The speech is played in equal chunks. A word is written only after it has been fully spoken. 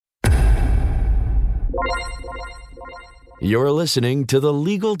You're listening to the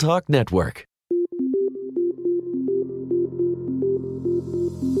Legal Talk Network.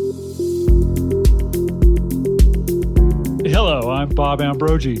 Hello, I'm Bob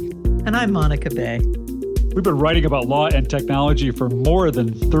Ambrogi. And I'm Monica Bay. We've been writing about law and technology for more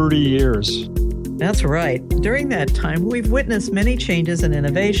than 30 years. That's right. During that time, we've witnessed many changes and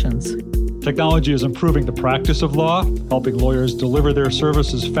innovations. Technology is improving the practice of law, helping lawyers deliver their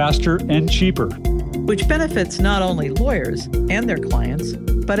services faster and cheaper. Which benefits not only lawyers and their clients,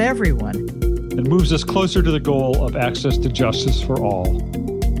 but everyone. And moves us closer to the goal of access to justice for all.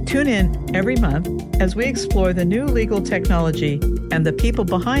 Tune in every month as we explore the new legal technology and the people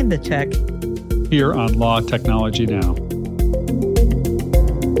behind the tech here on Law Technology Now.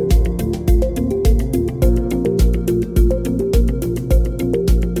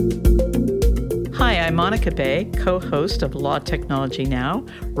 Hi, I'm Monica Bay, co-host of Law Technology Now.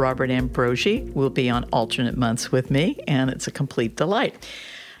 Robert Ambrogi will be on alternate months with me, and it's a complete delight.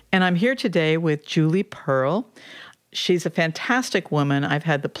 And I'm here today with Julie Pearl. She's a fantastic woman. I've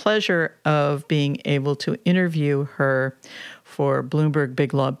had the pleasure of being able to interview her for Bloomberg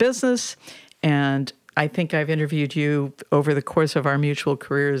Big Law Business, and I think I've interviewed you over the course of our mutual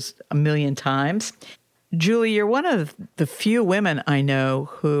careers a million times. Julie, you're one of the few women I know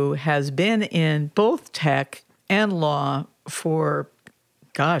who has been in both tech and law for,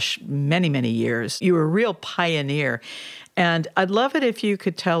 many, many years. You were a real pioneer. And I'd love it if you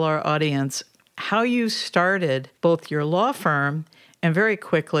could tell our audience how you started both your law firm and very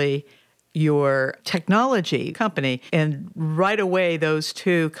quickly your technology company. And right away, those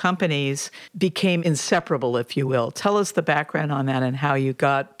two companies became inseparable, if you will. Tell us the background on that and how you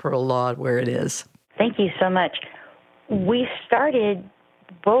got Pearl Law where it is. Thank you so much. We started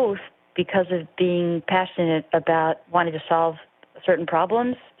both because of being passionate about wanting to solve certain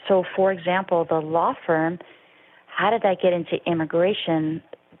problems. So, for example, the law firm, how did I get into immigration?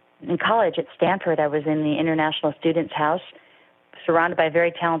 In college at Stanford, I was in the International Students House, surrounded by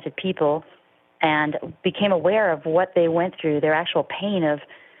very talented people, and became aware of what they went through, their actual pain of,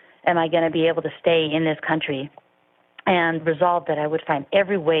 am I going to be able to stay in this country? And resolved that I would find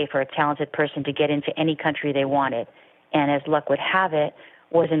every way for a talented person to get into any country they wanted. And as luck would have it,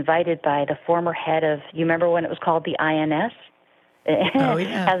 was invited by the former head of, you remember when it was called the INS? Oh,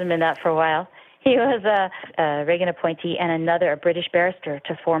 yeah. Hasn't been that for a while. He was a Reagan appointee and a British barrister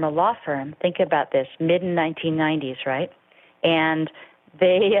to form a law firm. Think about this, mid-1990s, right? And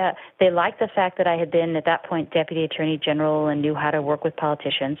they liked the fact that I had been, at that point, Deputy Attorney General and knew how to work with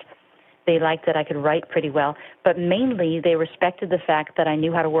politicians. They liked that I could write pretty well, but mainly they respected the fact that I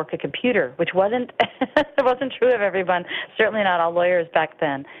knew how to work a computer, which wasn't true of everyone, certainly not all lawyers back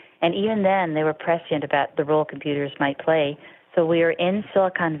then. And even then, they were prescient about the role computers might play. So we were in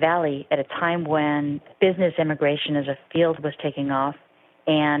Silicon Valley at a time when business immigration as a field was taking off,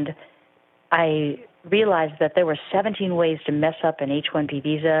 and I realized that there were 17 ways to mess up an H-1B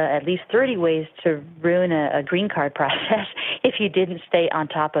visa, at least 30 ways to ruin a green card process if you didn't stay on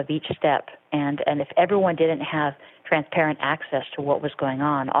top of each step. And if everyone didn't have transparent access to what was going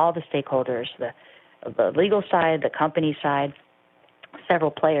on, all the stakeholders, the legal side, the company side, several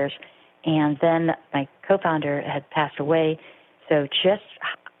players. And then my co-founder had passed away. So just,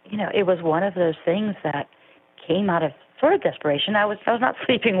 it was one of those things that came out of sort of desperation. I was not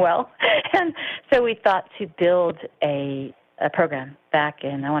sleeping well. And so we thought to build a program back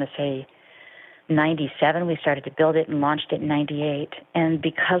in, I want to say, 97. We started to build it and launched it in 98. And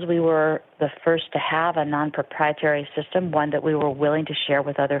because we were the first to have a non-proprietary system, one that we were willing to share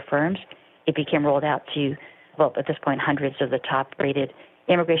with other firms, it became rolled out to, well, at this point, hundreds of the top-rated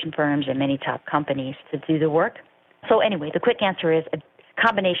immigration firms and many top companies to do the work. So anyway, the quick answer is a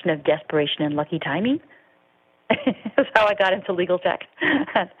combination of desperation and lucky timing. That's how I got into legal tech.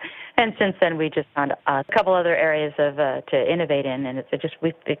 And since then, we just found a couple other areas to innovate in, and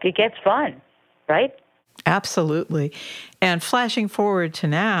it gets fun, right? Absolutely. And flashing forward to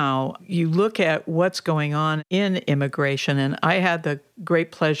now, you look at what's going on in immigration, and I had the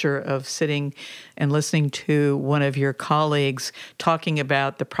great pleasure of sitting and listening to one of your colleagues talking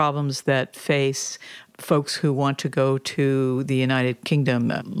about the problems that face folks who want to go to the United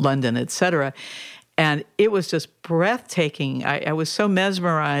Kingdom, London, et cetera. And it was just breathtaking. I was so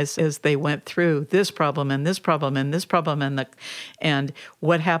mesmerized as they went through this problem and this problem and this problem and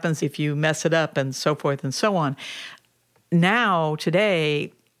what happens if you mess it up and so forth and so on. Now,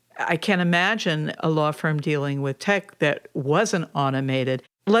 today, I can't imagine a law firm dealing with tech that wasn't automated.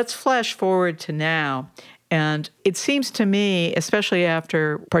 Let's flash forward to now. And it seems to me, especially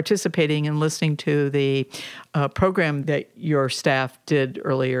after participating and listening to the program that your staff did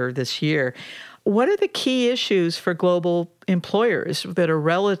earlier this year, What are the key issues for global employers that are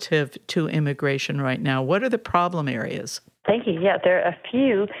relative to immigration right now? What are the problem areas? Thank you. Yeah, there are a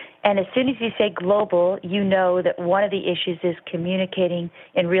few. And as soon as you say global, you know that one of the issues is communicating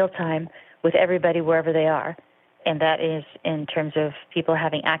in real time with everybody wherever they are. And that is in terms of people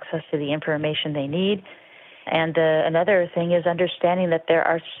having access to the information they need. And another thing is understanding that there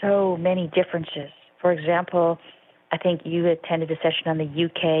are so many differences. For example, I think you attended a session on the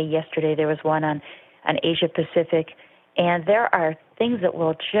UK yesterday. There was one on Asia Pacific. And there are things that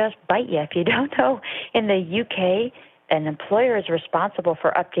will just bite you. If you don't know, in the UK, an employer is responsible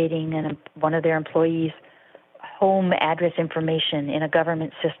for updating one of their employees' home address information in a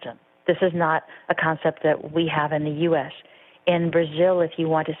government system. This is not a concept that we have in the U.S. In Brazil, if you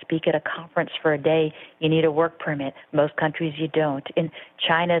want to speak at a conference for a day, you need a work permit. Most countries you don't. In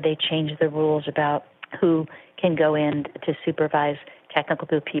China, they changed the rules about who can go in to supervise technical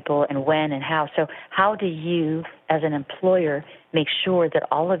people and when and how. So how do you, as an employer, make sure that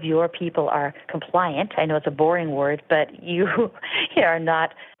all of your people are compliant? I know it's a boring word, but you are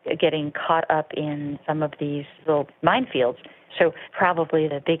not getting caught up in some of these little minefields. So probably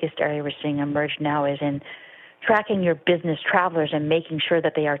the biggest area we're seeing emerge now is in tracking your business travelers and making sure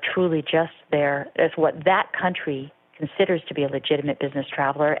that they are truly just there as what that country considers to be a legitimate business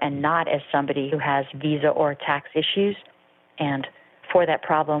traveler and not as somebody who has visa or tax issues. And for that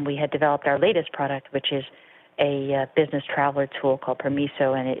problem, we had developed our latest product, which is a business traveler tool called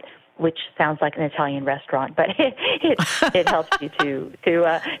Permiso, and which sounds like an Italian restaurant, but it helps you to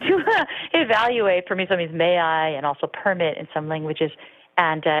evaluate. Permiso means may I, and also permit in some languages,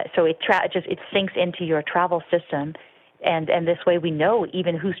 and so it syncs into your travel system, and this way we know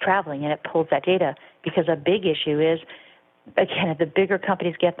even who's traveling, and it pulls that data. Because a big issue is, again, the bigger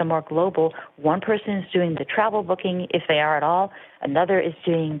companies get, the more global. One person is doing the travel booking, if they are at all. Another is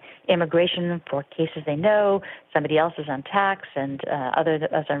doing immigration for cases they know. Somebody else is on tax, and other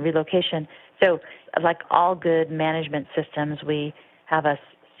is on relocation. So like all good management systems, we have a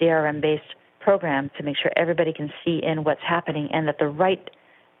CRM-based program to make sure everybody can see in what's happening and that you're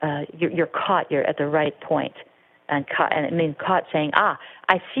at the right point. And caught saying, I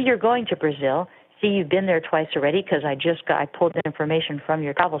see you're going to Brazil. See, you've been there twice already because I pulled the information from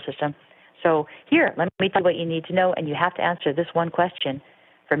your travel system. So here, let me tell you what you need to know, and you have to answer this one question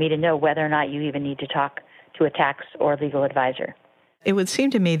for me to know whether or not you even need to talk to a tax or legal advisor. It would seem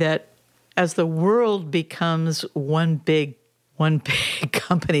to me that as the world becomes one big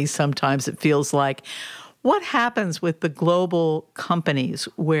company, sometimes it feels like, what happens with the global companies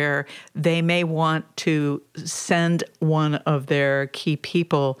where they may want to send one of their key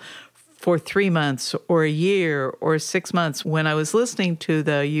people for 3 months or a year or 6 months? When I was listening to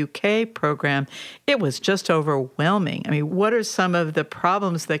the UK program, it was just overwhelming. I mean, what are some of the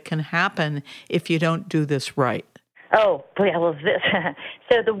problems that can happen if you don't do this right? Oh, boy,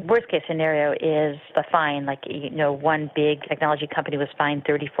 so the worst case scenario is a fine. Like, one big technology company was fined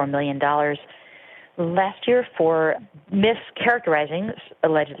 $34 million last year for mischaracterizing,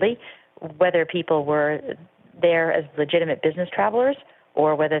 allegedly, whether people were there as legitimate business travelers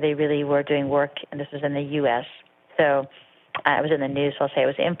or whether they really were doing work, and this was in the U.S. So it was in the news, so I'll say it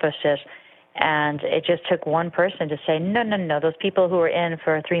was Infosys, and it just took one person to say, no, those people who were in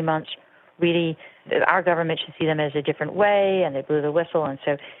for 3 months, really, our government should see them as a different way, and they blew the whistle, and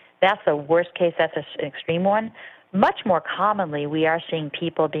so that's the worst case. That's an extreme one. Much more commonly, we are seeing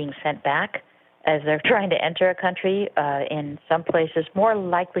people being sent back as they're trying to enter a country. In some places, more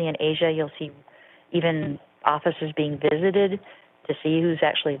likely in Asia, you'll see even offices being visited to see who's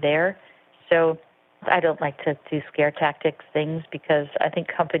actually there. So I don't like to do scare tactics things because I think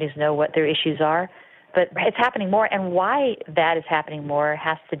companies know what their issues are. But it's happening more, and why that is happening more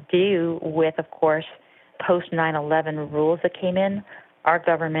has to do with, of course, post 9/11 rules that came in. Our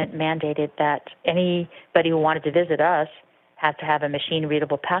government mandated that anybody who wanted to visit us had to have a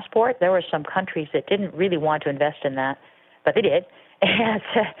machine-readable passport. There were some countries that didn't really want to invest in that, but they did.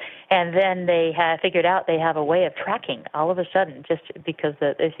 And then they figured out they have a way of tracking all of a sudden, just because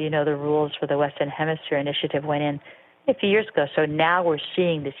as you know, the rules for the Western Hemisphere Initiative went in a few years ago. So now we're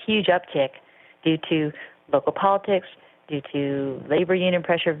seeing this huge uptick due to local politics, due to labor union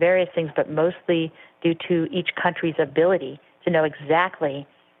pressure, various things, but mostly due to each country's ability to know exactly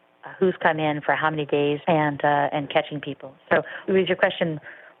who's come in for how many days and catching people. So was your question,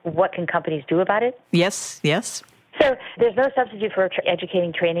 what can companies do about it? Yes. So there's no substitute for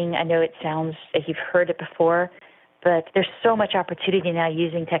educating training. I know it sounds like you've heard it before, but there's so much opportunity now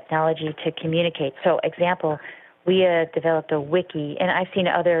using technology to communicate. So example, we developed a wiki, and I've seen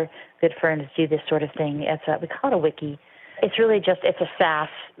other good firms do this sort of thing. We call it a wiki. It's really just, it's a SaaS,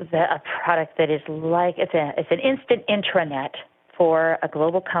 a product that is like, it's an instant intranet for a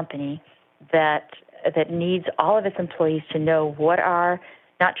global company that needs all of its employees to know what are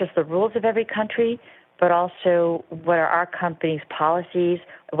not just the rules of every country, but also what are our company's policies,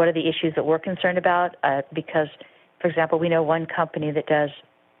 what are the issues that we're concerned about, because, for example, we know one company that does,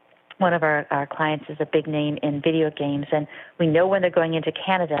 one of our clients is a big name in video games, and we know when they're going into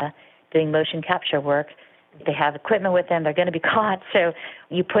Canada doing motion capture work, they have equipment with them, they're going to be caught, so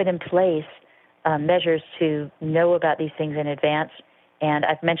you put in place measures to know about these things in advance. And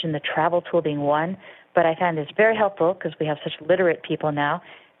I've mentioned the travel tool being one, but I find this very helpful because we have such literate people now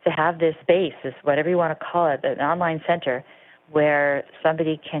to have this base, this whatever you want to call it, an online center where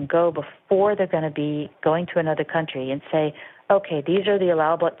somebody can go before they're going to be going to another country and say, okay, these are the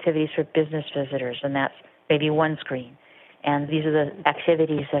allowable activities for business visitors, and that's maybe one screen. And these are the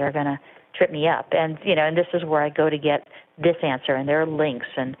activities that are going to trip me up. And, and this is where I go to get this answer, and there are links.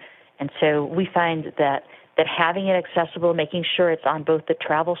 And so we find that having it accessible, making sure it's on both the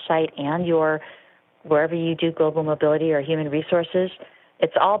travel site and your wherever you do global mobility or human resources,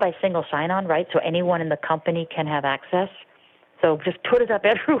 it's all by single sign-on, right? So anyone in the company can have access. So just put it up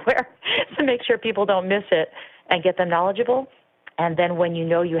everywhere to make sure people don't miss it and get them knowledgeable. And then when you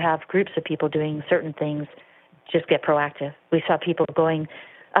know you have groups of people doing certain things, just get proactive. We saw people going,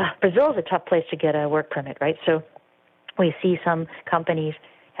 Brazil is a tough place to get a work permit, right? So we see some companies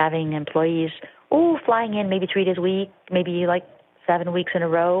having employees flying in maybe 3 days a week, maybe like 7 weeks in a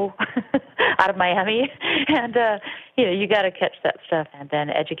row out of Miami. And, you got to catch that stuff and then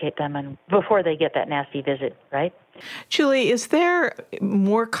educate them before they get that nasty visit, right? Julie, is there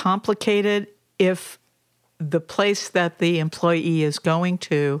more complicated if the place that the employee is going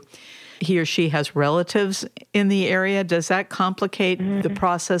to, he or she has relatives in the area? Does that complicate the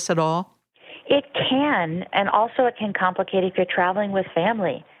process at all? It can, and also it can complicate if you're traveling with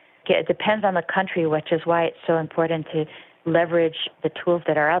family. It depends on the country, which is why it's so important to leverage the tools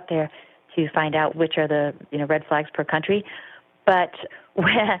that are out there to find out which are the red flags per country. But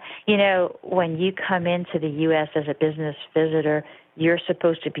when you come into the U.S. as a business visitor, you're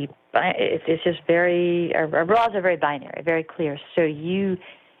supposed to be. It's just our laws are very binary, very clear. So you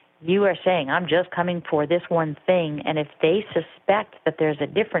are saying, I'm just coming for this one thing, and if they suspect that there's a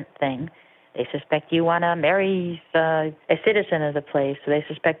different thing, they suspect you want to marry a citizen of the place, so they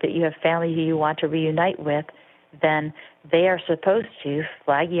suspect that you have family who you want to reunite with, then they are supposed to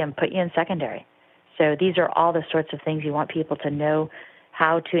flag you and put you in secondary. So these are all the sorts of things you want people to know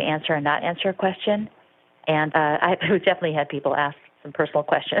how to answer and not answer a question. And I definitely had people ask some personal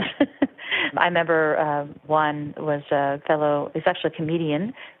questions. I remember one was he's actually a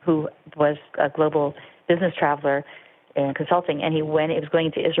comedian who was a global business traveler in consulting, and he was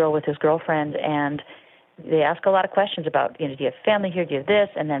going to Israel with his girlfriend, and they ask a lot of questions about, do you have family here, do you have this,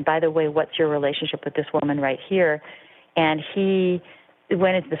 and then, by the way, what's your relationship with this woman right here? And he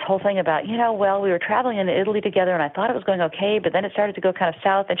went into this whole thing about, well, we were traveling in Italy together, and I thought it was going okay, but then it started to go kind of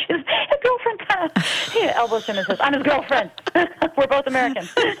south, and his girlfriend kind of elbows him and says, I'm his girlfriend. We're both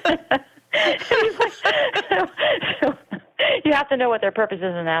Americans. He's like, so you have to know what their purpose is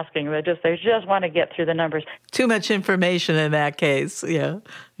in asking. They just want to get through the numbers. Too much information in that case. Yeah.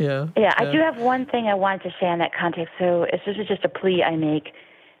 I do have one thing I wanted to say in that context. So this is just a plea I make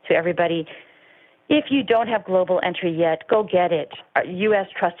to everybody. If you don't have global entry yet, go get it. Our U.S.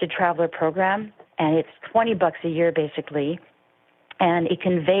 Trusted Traveler Program, and it's $20 a year basically, and it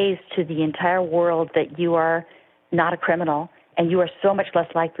conveys to the entire world that you are not a criminal, and you are so much less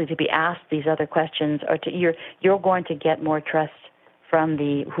likely to be asked these other questions, or you're going to get more trust from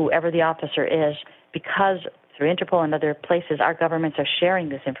whoever the officer is, because through Interpol and other places, our governments are sharing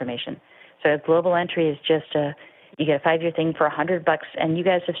this information. So global entry is just you get a 5-year thing for $100, and you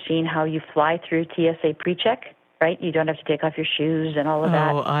guys have seen how you fly through TSA PreCheck, right? You don't have to take off your shoes and all of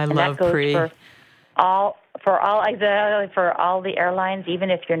that. Oh, I and love that goes pre. For all the airlines, even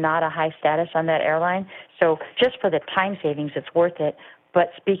if you're not a high status on that airline. So just for the time savings, it's worth it.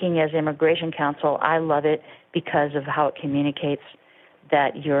 But speaking as Immigration Counsel, I love it because of how it communicates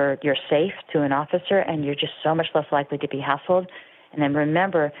that you're safe to an officer, and you're just so much less likely to be hassled. And then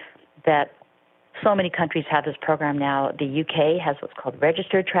remember that so many countries have this program now. The UK has what's called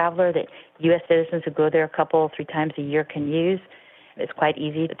Registered Traveler that U.S. citizens who go there 3 times a year can use. It's quite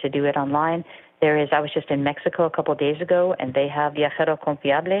easy to do it online. I was just in Mexico a couple of days ago, and they have Viajero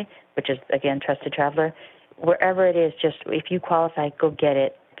Confiable, which is, again, Trusted Traveler. Wherever it is, just if you qualify, go get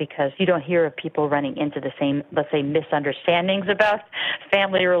it, because you don't hear of people running into the same, let's say, misunderstandings about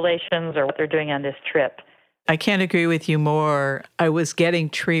family relations or what they're doing on this trip. I can't agree with you more. I was getting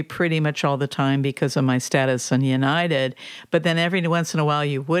TREE pretty much all the time because of my status on United, but then every once in a while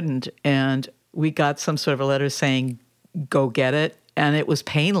you wouldn't. And we got some sort of a letter saying, go get it. And it was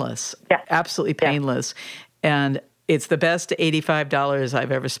painless, absolutely painless. And it's the best $85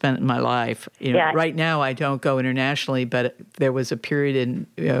 I've ever spent in my life. Right now I don't go internationally, but there was a period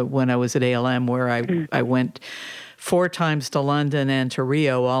when I was at ALM where I went 4 times to London and to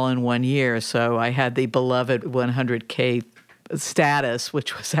Rio all in 1 year. So I had the beloved 100K status,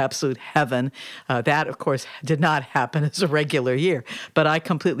 which was absolute heaven. That, of course, did not happen as a regular year. But I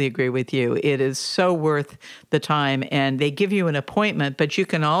completely agree with you. It is so worth the time. And they give you an appointment, but you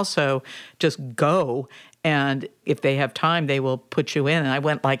can also just go. And if they have time, they will put you in. And I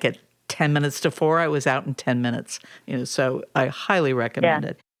went like at 10 minutes to 4. I was out in 10 minutes. So I highly recommend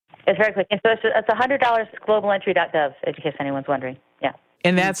it. It's very quick. And so it's $100, globalentry.gov, in case anyone's wondering. Yeah.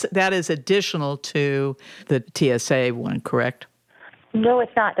 And that is additional to the TSA one, correct? No,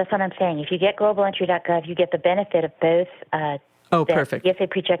 it's not. That's what I'm saying. If you get globalentry.gov, you get the benefit of both perfect. TSA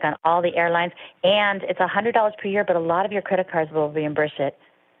PreCheck on all the airlines, and it's $100 per year, but a lot of your credit cards will reimburse it.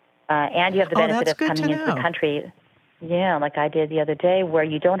 And you have the benefit of coming into the country. Yeah, like I did the other day, where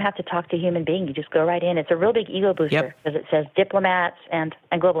you don't have to talk to a human being. You just go right in. It's a real big ego booster because it says diplomats and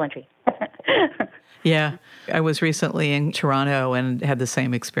global entry. Yeah, I was recently in Toronto and had the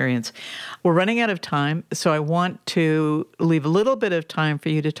same experience. We're running out of time, so I want to leave a little bit of time for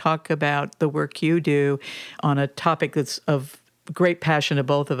you to talk about the work you do on a topic that's of great passion to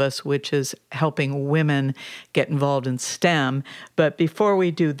both of us, which is helping women get involved in STEM. But before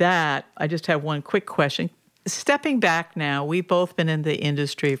we do that, I just have one quick question. Stepping back now, we've both been in the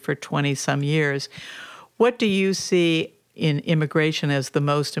industry for 20-some years. What do you see in immigration as the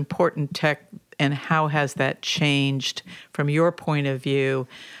most important tech, and how has that changed from your point of view,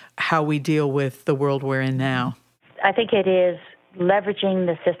 how we deal with the world we're in now? I think it is leveraging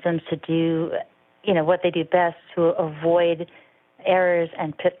the systems to do, what they do best to avoid errors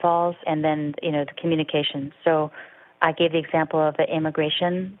and pitfalls, and then, the communication. So I gave the example of the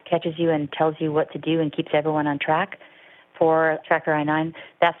immigration catches you and tells you what to do and keeps everyone on track. For Tracker I-9,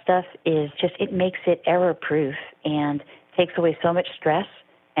 that stuff is just, it makes it error-proof and takes away so much stress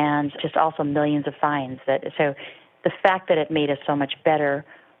and just also millions of fines. So the fact that it made us so much better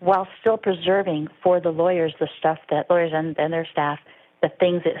while still preserving for the lawyers the stuff that lawyers and their staff, the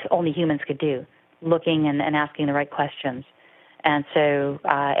things that only humans could do, looking and asking the right questions. And so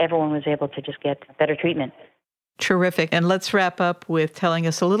everyone was able to just get better treatment. Terrific. And let's wrap up with telling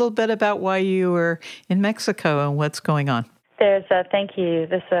us a little bit about why you were in Mexico and what's going on. There's thank you.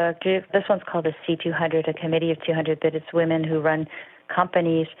 This one's called the C200, a committee of 200, but it's women who run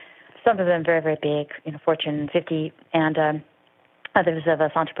companies, some of them very, very big, Fortune 50, and others of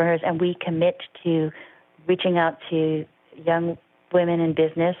us entrepreneurs. And we commit to reaching out to young women in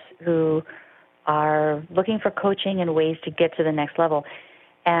business who are looking for coaching and ways to get to the next level.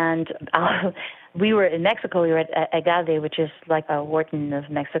 And we were in Mexico. We were at Agave, which is like a Wharton of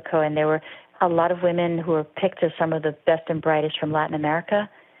Mexico, and there were a lot of women who were picked as some of the best and brightest from Latin America,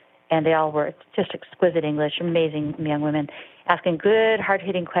 and they all were just exquisite English, amazing young women, asking good,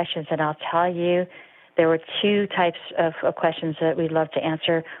 hard-hitting questions. And I'll tell you, there were 2 types of questions that we'd love to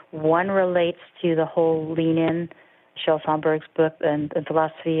answer. One relates to the whole Lean In, Sheryl Sandberg's book, and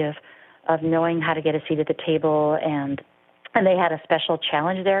philosophy of knowing how to get a seat at the table, and they had a special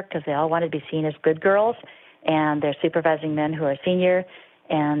challenge there because they all wanted to be seen as good girls, and they're supervising men who are senior.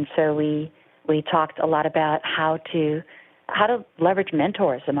 And so we talked a lot about how to leverage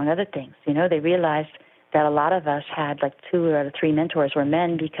mentors, among other things. They realized that a lot of us had like 2 out of 3 mentors were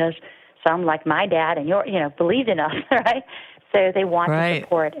men because some, like my dad and believed in us, right? So they want to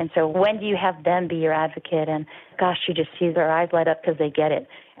support. And so when do you have them be your advocate? And gosh, you just see their eyes light up because they get it.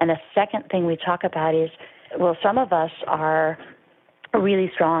 And the second thing we talk about is, well, some of us are really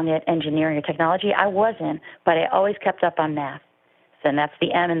strong at engineering or technology. I wasn't, but I always kept up on math. And that's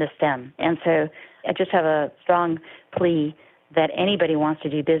the M in the STEM. And so I just have a strong plea that anybody wants to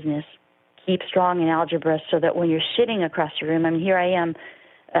do business, keep strong in algebra so that when you're sitting across your room, here I am,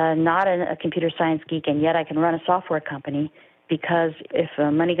 not a computer science geek, and yet I can run a software company because if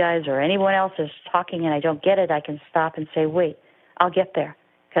money guys or anyone else is talking and I don't get it, I can stop and say, wait, I'll get there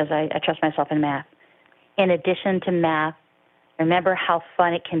because I trust myself in math. In addition to math, remember how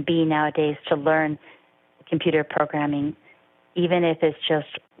fun it can be nowadays to learn computer programming, even if it's just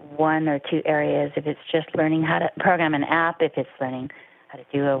 1 or 2 areas. If it's just learning how to program an app, if it's learning how to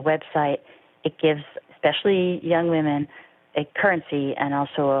do a website, it gives especially young women a currency and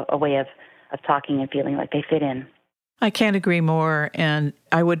also a way of talking and feeling like they fit in. I can't agree more, and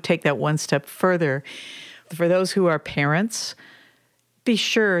I would take that one step further. For those who are parents, be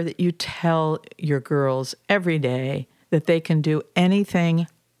sure that you tell your girls every day that they can do anything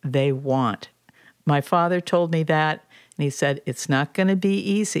they want. My father told me that, and he said, it's not going to be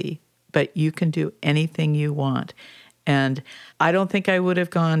easy, but you can do anything you want. And I don't think I would have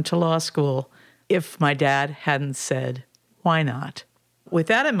gone to law school if my dad hadn't said, why not? With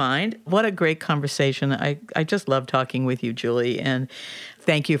that in mind, what a great conversation. I just love talking with you, Julie, and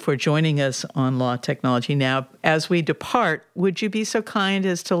thank you for joining us on Law Technology Now. As we depart, would you be so kind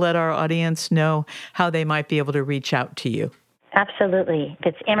as to let our audience know how they might be able to reach out to you? Absolutely. If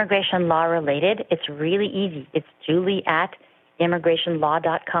it's immigration law related, it's really easy. It's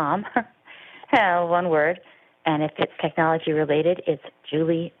julie@immigrationlaw.com, one word. And if it's technology related, it's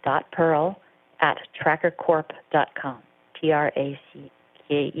julie.pearl@trackercorp.com,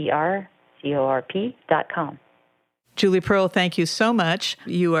 TRACKERCORP.com. Julie Pearl, thank you so much.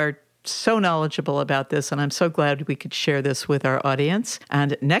 You are so knowledgeable about this, and I'm so glad we could share this with our audience.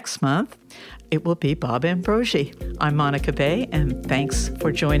 And next month, it will be Bob Ambrogi. I'm Monica Bay, and thanks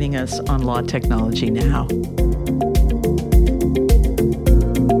for joining us on Law Technology Now.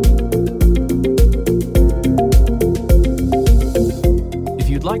 If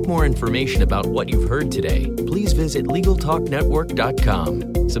you'd like more information about what you've heard today, please visit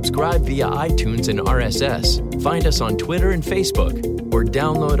LegalTalkNetwork.com. Subscribe via iTunes and RSS. Find us on Twitter and Facebook, or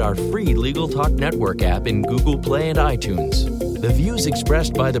download our free Legal Talk Network app in Google Play and iTunes. The views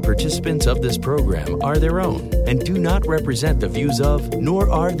expressed by the participants of this program are their own and do not represent the views of,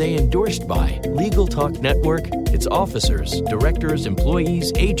 nor are they endorsed by, Legal Talk Network, its officers, directors,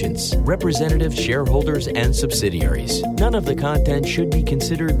 employees, agents, representatives, shareholders, and subsidiaries. None of the content should be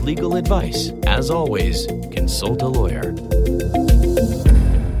considered legal advice. As always, consult a lawyer.